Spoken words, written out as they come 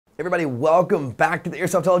Everybody, welcome back to the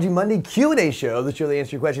Airsoftology Monday Q&A Show. The show that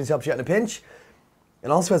answers your questions, helps you out in a pinch,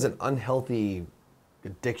 and also has an unhealthy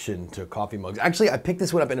addiction to coffee mugs. Actually, I picked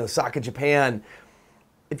this one up in Osaka, Japan.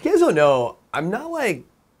 If you guys don't know, I'm not like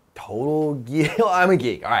total geek. I'm a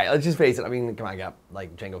geek. All right, let's just face it. I mean, come on, I got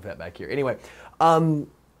like Django Fett back here. Anyway,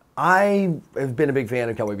 I have been a big fan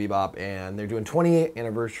of Cowboy Bebop, and they're doing 20th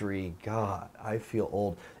anniversary. God, I feel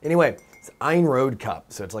old. Anyway, it's Ein Road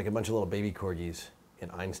Cup, so it's like a bunch of little baby corgis in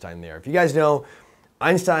Einstein there. If you guys know,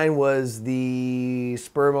 Einstein was the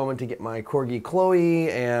spur moment to get my corgi Chloe,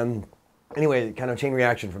 and anyway, kind of chain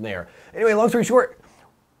reaction from there. Anyway, long story short,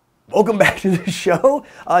 welcome back to the show.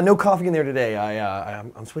 No coffee in there today.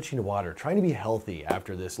 I'm switching to water, trying to be healthy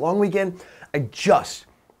after this long weekend. I just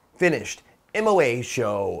finished MOA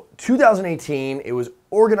Show 2018. It was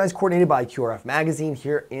organized, coordinated by QRF Magazine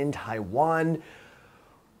here in Taiwan.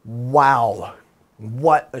 Wow.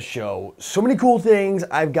 What a show. So many cool things.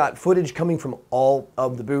 I've got footage coming from all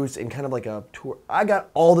of the booths and kind of like a tour. I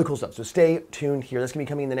got all the cool stuff, so stay tuned here. That's going to be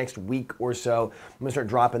coming in the next week or so. I'm going to start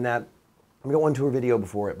dropping that. I've got one tour video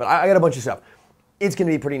before it, but I got a bunch of stuff. It's going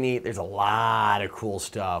to be pretty neat. There's a lot of cool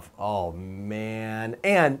stuff. Oh, man.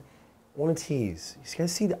 And I want to tease. You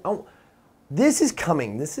guys see that? This is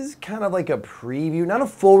coming. This is kind of like a preview, not a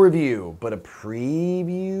full review, but a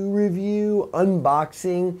preview review,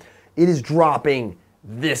 unboxing. It is dropping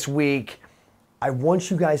this week. I want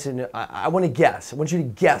you guys to know, I want to guess. I want you to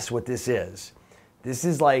guess what this is. This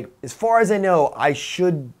is like, as far as I know, I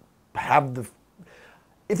should have the,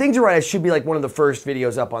 if things are right, I should be like one of the first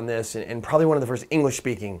videos up on this and probably one of the first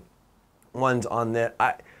English-speaking ones on that.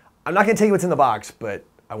 I'm not going to tell you what's in the box, but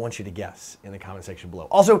I want you to guess in the comment section below.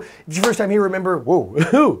 Also, if it's your first time here, remember,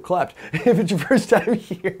 whoa, clapped. If it's your first time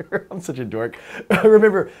here, I'm such a dork.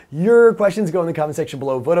 Remember, your questions go in the comment section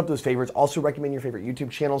below. Vote up those favorites. Also recommend your favorite YouTube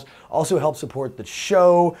channels. Also help support the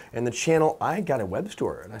show and the channel. I got a web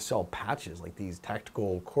store and I sell patches like these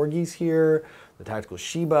tactical corgis here, the tactical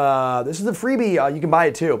Shiba. This is a freebie. You can buy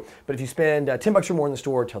it too. But if you spend $10 or more in the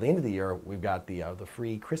store till the end of the year, we've got the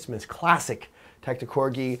free Christmas classic Tactic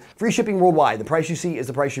Corgi. Free shipping worldwide. The price you see is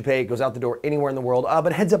the price you pay. It goes out the door anywhere in the world.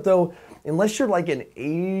 But heads up though, unless you're like in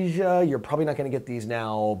Asia, you're probably not going to get these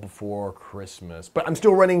now before Christmas. But I'm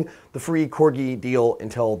still running the free Corgi deal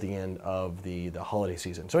until the end of the holiday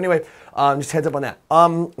season. So anyway, just heads up on that.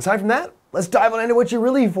 Aside from that, let's dive on into what you're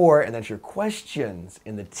really for, and that's your questions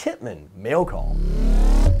in the Tippmann mail call.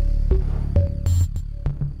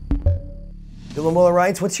 Dylan Muller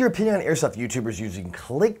writes, what's your opinion on Airsoft YouTubers using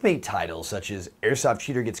clickbait titles such as Airsoft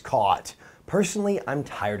Cheater Gets Caught? Personally, I'm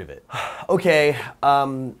tired of it. Okay,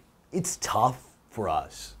 it's tough for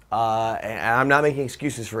us. And I'm not making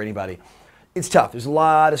excuses for anybody. It's tough. There's a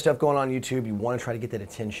lot of stuff going on YouTube. You want to try to get that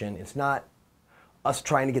attention. It's not us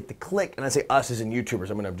trying to get the click. And I say us as in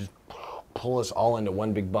YouTubers. I'm going to just pull us all into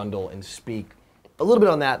one big bundle and speak a little bit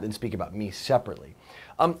on that, then speak about me separately.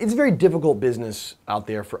 It's a very difficult business out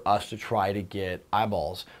there for us to try to get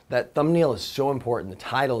eyeballs. That thumbnail is so important, the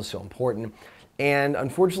title is so important, and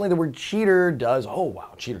unfortunately the word cheater does, oh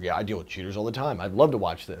wow, cheater, yeah, I deal with cheaters all the time. I'd love to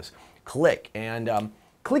watch this. Click, and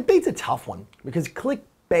clickbait's a tough one because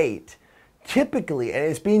clickbait typically, and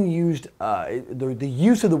it's being used, the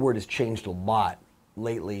use of the word has changed a lot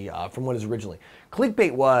lately from what is originally.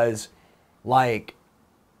 Clickbait was like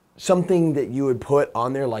something that you would put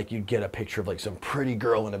on there, like you'd get a picture of like some pretty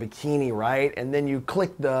girl in a bikini, right? And then you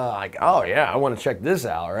click the, like, oh yeah, I want to check this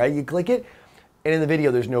out, right? You click it, and in the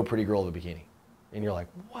video, there's no pretty girl in a bikini. And you're like,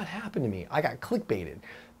 what happened to me? I got clickbaited.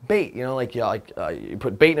 Bait, you know, like, you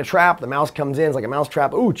put bait in a trap, the mouse comes in, it's like a mouse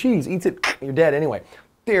trap, ooh, cheese, eats it, you're dead anyway.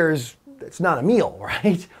 It's not a meal,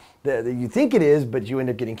 right? You think it is, but you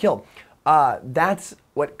end up getting killed. That's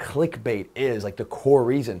what clickbait is, like the core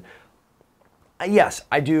reason. Yes,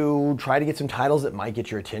 I do try to get some titles that might get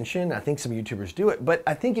your attention. I think some YouTubers do it, but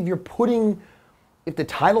I think if the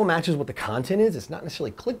title matches what the content is, it's not necessarily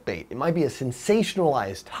clickbait. It might be a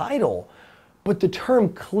sensationalized title, but the term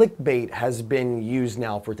clickbait has been used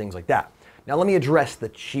now for things like that. Now let me address the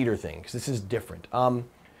cheater thing, because this is different.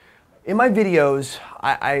 In my videos,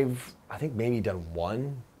 I think maybe done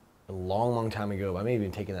one a long time ago. I may have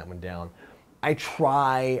even taken that one down. I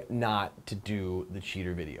try not to do the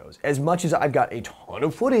cheater videos. As much as I've got a ton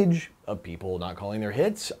of footage of people not calling their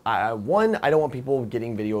hits, I don't want people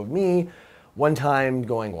getting video of me one time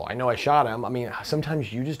going, well, I know I shot him. I mean,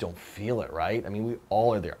 sometimes you just don't feel it, right? I mean, we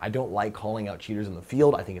all are there. I don't like calling out cheaters in the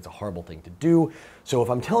field. I think it's a horrible thing to do. So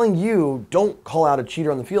if I'm telling you, don't call out a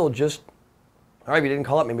cheater on the field, just, all right, if you didn't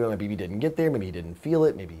call it, maybe he didn't get there, maybe he didn't feel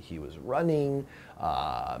it, maybe he was running,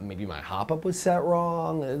 maybe my hop-up was set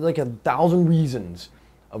wrong, like 1,000 reasons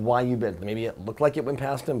of why you've been, maybe it looked like it went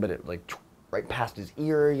past him, but it like right past his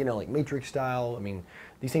ear, you know, like Matrix style. I mean,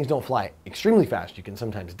 these things don't fly extremely fast. You can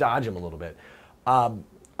sometimes dodge them a little bit.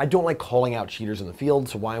 I don't like calling out cheaters in the field,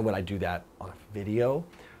 so why would I do that on a video?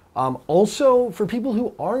 Also, for people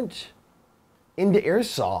who aren't into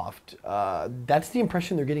Airsoft, that's the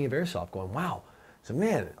impression they're getting of Airsoft, going, wow, so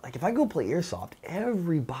man, like if I go play Airsoft,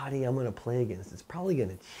 everybody I'm gonna play against is probably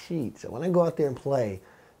gonna cheat. So when I go out there and play,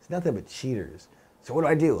 it's nothing but cheaters. So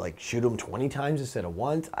what do? Like shoot them 20 times instead of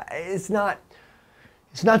once? It's not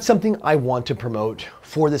something I want to promote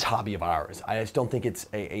for this hobby of ours. I just don't think it's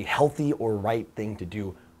a healthy or right thing to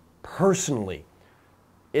do personally.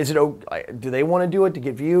 Is it, do they want to do it to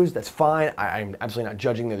get views? That's fine. I'm absolutely not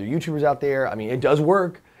judging the other YouTubers out there. I mean, it does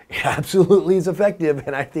work. It absolutely is effective,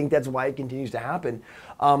 and I think that's why it continues to happen.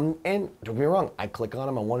 And don't get me wrong, I click on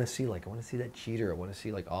them. I want to see that cheater. I want to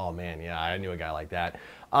see like, oh man, yeah, I knew a guy like that.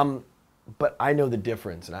 But I know the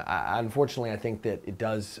difference, and unfortunately, I think that it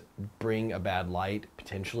does bring a bad light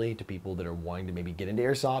potentially to people that are wanting to maybe get into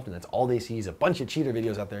Airsoft, and that's all they see is a bunch of cheater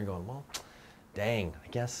videos out there, and going, well, dang, I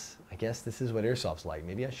guess this is what Airsoft's like.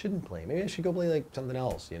 Maybe I shouldn't play. Maybe I should go play like something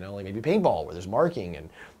else, you know, like maybe paintball where there's marking and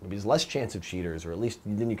maybe there's less chance of cheaters, or at least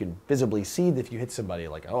then you can visibly see that if you hit somebody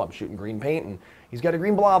like, oh, I'm shooting green paint and he's got a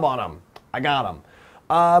green blob on him. I got him.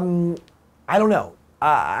 I don't know.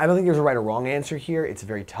 I don't think there's a right or wrong answer here. It's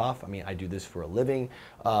very tough. I mean, I do this for a living.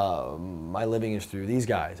 My living is through these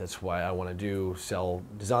guys. That's why I want to sell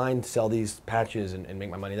these patches and make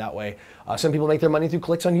my money that way. Some people make their money through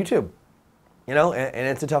clicks on YouTube. You know, and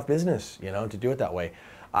it's a tough business, you know, to do it that way.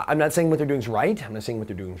 I'm not saying what they're doing is right. I'm not saying what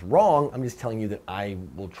they're doing is wrong. I'm just telling you that I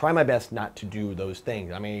will try my best not to do those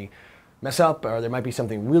things. I may mess up, or there might be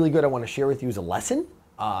something really good I want to share with you as a lesson,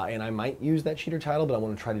 and I might use that cheater title, but I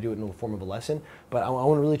want to try to do it in the form of a lesson. But I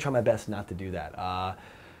want to really try my best not to do that.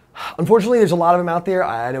 Unfortunately, there's a lot of them out there.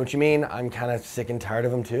 I know what you mean. I'm kind of sick and tired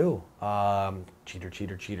of them too. Cheater,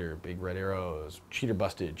 cheater, cheater, big red arrows, cheater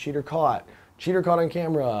busted, cheater caught on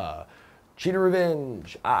camera. Cheater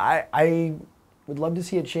revenge. I would love to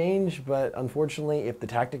see it change, but unfortunately, if the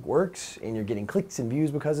tactic works and you're getting clicks and views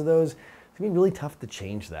because of those, it's gonna be really tough to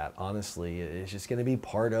change that, honestly. It's just gonna be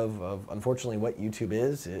part of unfortunately, what YouTube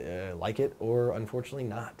is, like it or unfortunately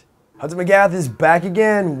not. Hudson McGath is back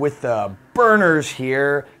again with the burners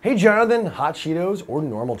here. Hey Jonathan, hot Cheetos or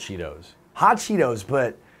normal Cheetos? Hot Cheetos,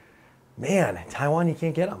 but man, in Taiwan you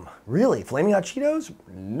can't get them. Really, flaming hot Cheetos?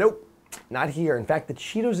 Nope. Not here. In fact, the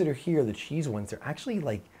Cheetos that are here, the cheese ones, they're actually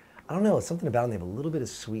like, I don't know, it's something about them. They have a little bit of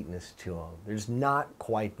sweetness to them. They're just not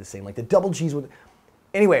quite the same. Like the double cheese one.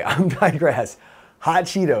 Anyway, I'm digress. Hot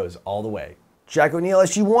Cheetos all the way. Jack O'Neill,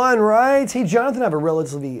 SG1, right? Hey, Jonathan, I have a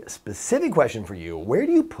relatively specific question for you. Where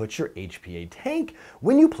do you put your HPA tank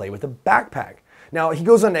when you play with a backpack? Now, he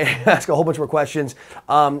goes on to ask a whole bunch more questions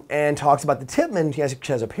and talks about the Tippmann. He has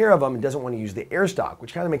a pair of them and doesn't want to use the Airstock,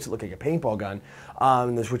 which kind of makes it look like a paintball gun,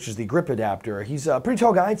 which is the grip adapter. He's a pretty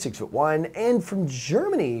tall guy, 6'1", and from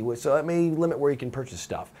Germany, so that may limit where he can purchase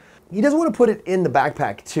stuff. He doesn't want to put it in the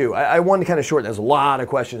backpack, too. I wanted to kind of shorten. There's a lot of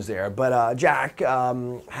questions there, but Jack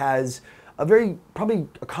has probably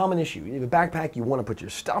a common issue. You have a backpack, you want to put your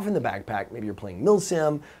stuff in the backpack. Maybe you're playing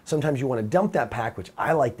milsim. Sometimes you want to dump that pack, which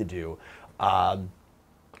I like to do. And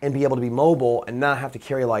be able to be mobile and not have to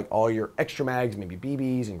carry like all your extra mags, maybe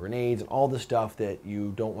BBs and grenades and all the stuff that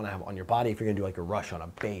you don't want to have on your body if you're going to do like a rush on a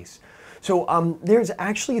base. So there's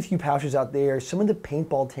actually a few pouches out there. Some of the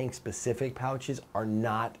paintball tank specific pouches are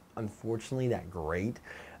not, unfortunately, that great.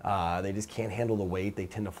 They just can't handle the weight. They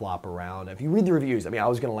tend to flop around. If you read the reviews, I mean, I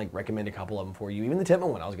was going to like recommend a couple of them for you. Even the Tippmann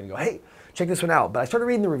one, I was going to go, hey, check this one out. But I started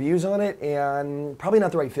reading the reviews on it and probably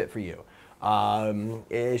not the right fit for you.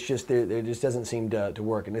 It's just, there just doesn't seem to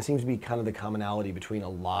work. And there seems to be kind of the commonality between a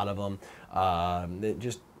lot of them that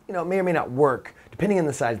just, you know, may or may not work depending on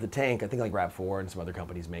the size of the tank. I think like RAP4 and some other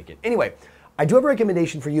companies make it. Anyway, I do have a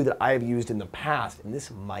recommendation for you that I have used in the past, and this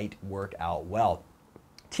might work out well.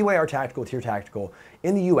 TYR Tactical, Tier Tactical,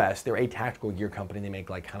 in the US, they're a tactical gear company. They make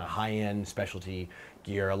like kind of high-end specialty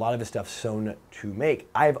gear. A lot of the stuff sewn to make.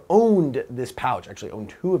 I've owned this pouch, actually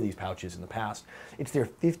owned 2 of these pouches in the past. It's their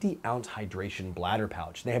 50-ounce hydration bladder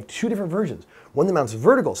pouch. They have 2 different versions. One that mounts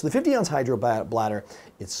vertical. So the 50-ounce hydro bladder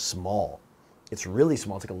is small. It's really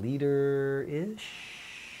small. It's like a liter-ish,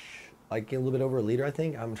 like a little bit over a liter, I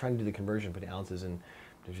think. I'm trying to do the conversion, put ounces in.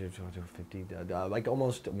 50, like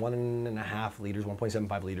almost 1.5 liters,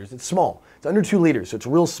 1.75 liters. It's small. It's under 2 liters, so it's a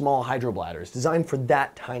real small hydro bladder. It's designed for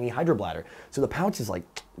that tiny hydro bladder. So the pouch is like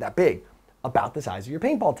that big. about the size of your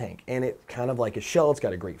paintball tank. And it's kind of like a shell. It's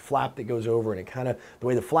got a great flap that goes over, and it kind of, the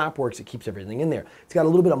way the flap works, it keeps everything in there. It's got a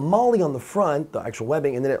little bit of MOLLE on the front, the actual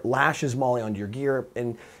webbing, and then it lashes MOLLE onto your gear,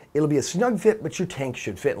 and it'll be a snug fit, but your tank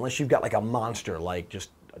should fit, unless you've got like a monster, like just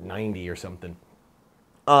a 90 or something.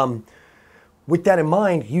 With that in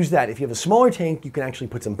mind, use that. If you have a smaller tank, you can actually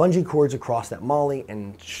put some bungee cords across that MOLLE,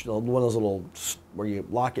 and one of those little, where you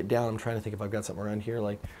lock it down. I'm trying to think if I've got something around here,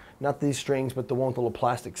 like, not these strings, but the one with the little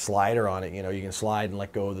plastic slider on it. You know, you can slide and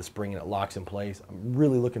let go of the spring and it locks in place. I'm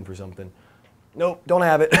really looking for something. Nope, don't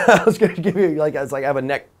have it. I was gonna give you, like, it's like I have a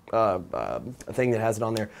neck thing that has it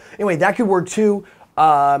on there. Anyway, that could work too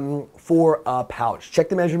for a pouch. Check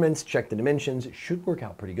the measurements, check the dimensions. It should work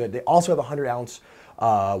out pretty good. They also have a 100-ounce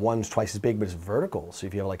one's twice as big, but it's vertical. So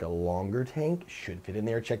if you have like a longer tank, it should fit in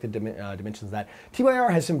there. Check the dimensions of that.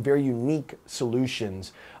 TYR has some very unique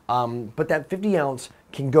solutions, but that 50-ounce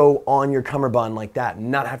can go on your cummerbund like that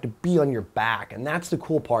and not have to be on your back. And that's the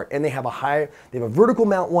cool part. And they have a vertical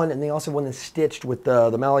mount one, and they also have one that's stitched with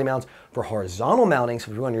the MOLLE mounts for horizontal mounting.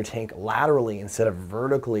 So if you run your tank laterally instead of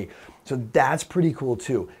vertically. So that's pretty cool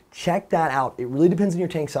too. Check that out. It really depends on your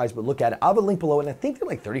tank size, but look at it. I'll have a link below, and I think they're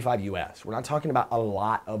like 35 US. We're not talking about a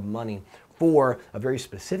lot of money for a very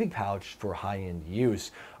specific pouch for high-end use.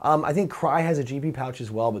 I think Cry has a GB pouch as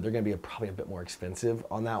well, but they're gonna be probably a bit more expensive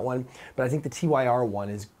on that one. But I think the TYR one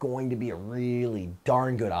is going to be a really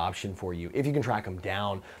darn good option for you if you can track them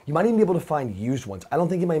down. You might even be able to find used ones. I don't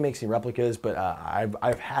think it might make any replicas, but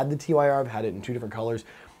I've had the TYR, I've had it in 2 different colors.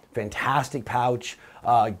 Fantastic pouch.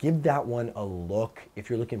 Give that one a look if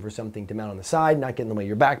you're looking for something to mount on the side, not get in the way of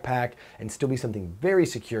your backpack, and still be something very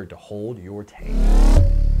secure to hold your tank.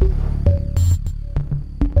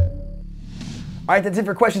 All right, that's it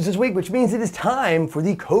for questions this week, which means it is time for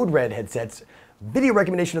the Code Red headsets video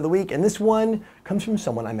recommendation of the week. And this one comes from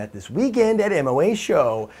someone I met this weekend at MOA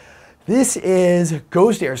Show. This is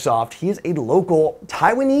Ghost Airsoft. He is a local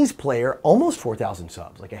Taiwanese player, almost 4,000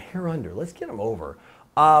 subs, like a hair under. Let's get him over.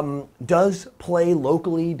 Does play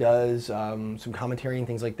locally, does some commentary and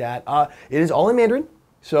things like that. It is all in Mandarin.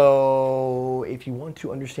 So if you want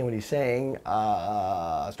to understand what he's saying,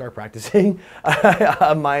 start practicing.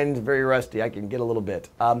 Mine's very rusty. I can get a little bit.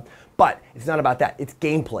 But it's not about that. It's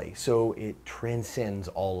gameplay. So it transcends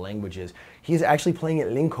all languages. He's actually playing at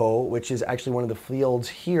Linkou, which is actually one of the fields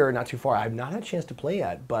here, not too far. I've not had a chance to play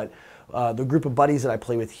at, but the group of buddies that I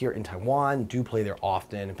play with here in Taiwan do play there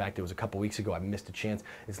often. In fact, it was a couple weeks ago I missed a chance.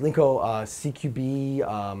 It's Linkou CQB,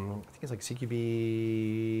 I think it's like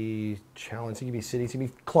CQB Challenge, CQB City,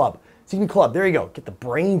 CQB Club, there you go. Get the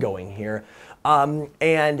brain going here.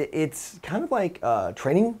 And it's kind of like a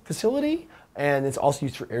training facility. And it's also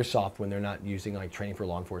used for airsoft when they're not using like training for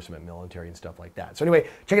law enforcement, military, and stuff like that. So anyway,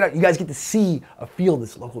 check it out. You guys get to see a field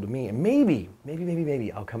that's local to me, and maybe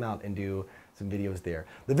I'll come out and do some videos there.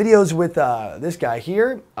 The videos with this guy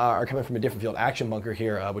here are coming from a different field, Action Bunker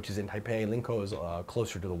here, which is in Taipei. Linkou is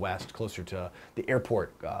closer to the west, closer to the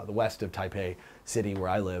airport, the west of Taipei City where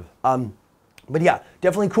I live. But yeah,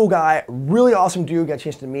 definitely cool guy, really awesome dude. Got a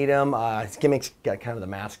chance to meet him. His gimmick's got kind of the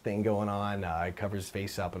mask thing going on. He covers his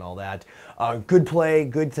face up and all that. Good play,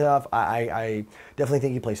 good stuff. I definitely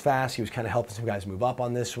think he plays fast. He was kind of helping some guys move up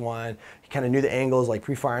on this one. He kind of knew the angles, like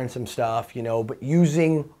pre-firing some stuff, you know, but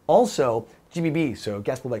using also GBB, so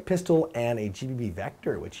gas blowback pistol and a GBB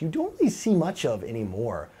vector, which you don't really see much of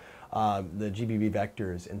anymore. The GBB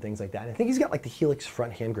vectors and things like that. And I think he's got like the Helix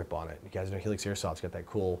front hand grip on it. You guys know Helix Airsoft's got that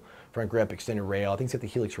cool front grip, extended rail. I think it's got the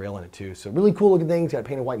Helix rail in it too. So really cool looking thing. It's got it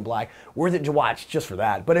painted white and black. Worth it to watch just for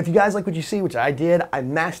that. But if you guys like what you see, which I did, I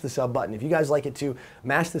mashed the sub button. If you guys like it too,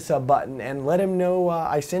 mash the sub button and let him know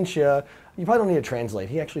I sent you. You probably don't need to translate.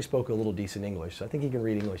 He actually spoke a little decent English, so I think he can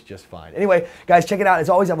read English just fine. Anyway, guys, check it out. As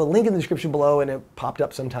always, I have a link in the description below, and it popped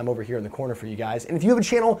up sometime over here in the corner for you guys. And if you have a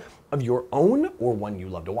channel of your own or one you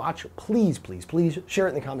love to watch, please share it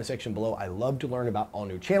in the comment section below. I love to learn about all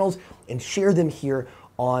new channels and share them here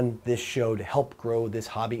on this show to help grow this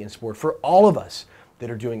hobby and sport for all of us that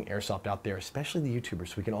are doing airsoft out there, especially the YouTubers,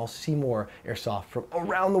 so we can all see more airsoft from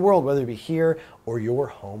around the world, whether it be here or your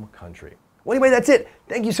home country. Well, anyway, that's it.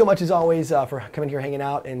 Thank you so much, as always, for coming here, hanging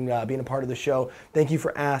out, and being a part of the show. Thank you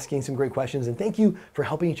for asking some great questions, and thank you for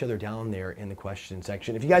helping each other down there in the question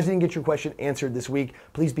section. If you guys didn't get your question answered this week,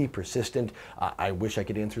 please be persistent. I wish I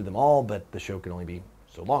could answer them all, but the show can only be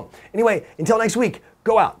so long. Anyway, until next week,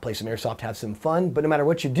 go out, play some airsoft, have some fun, but no matter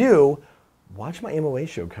what you do, watch my MOA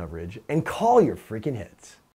show coverage and call your freaking hits.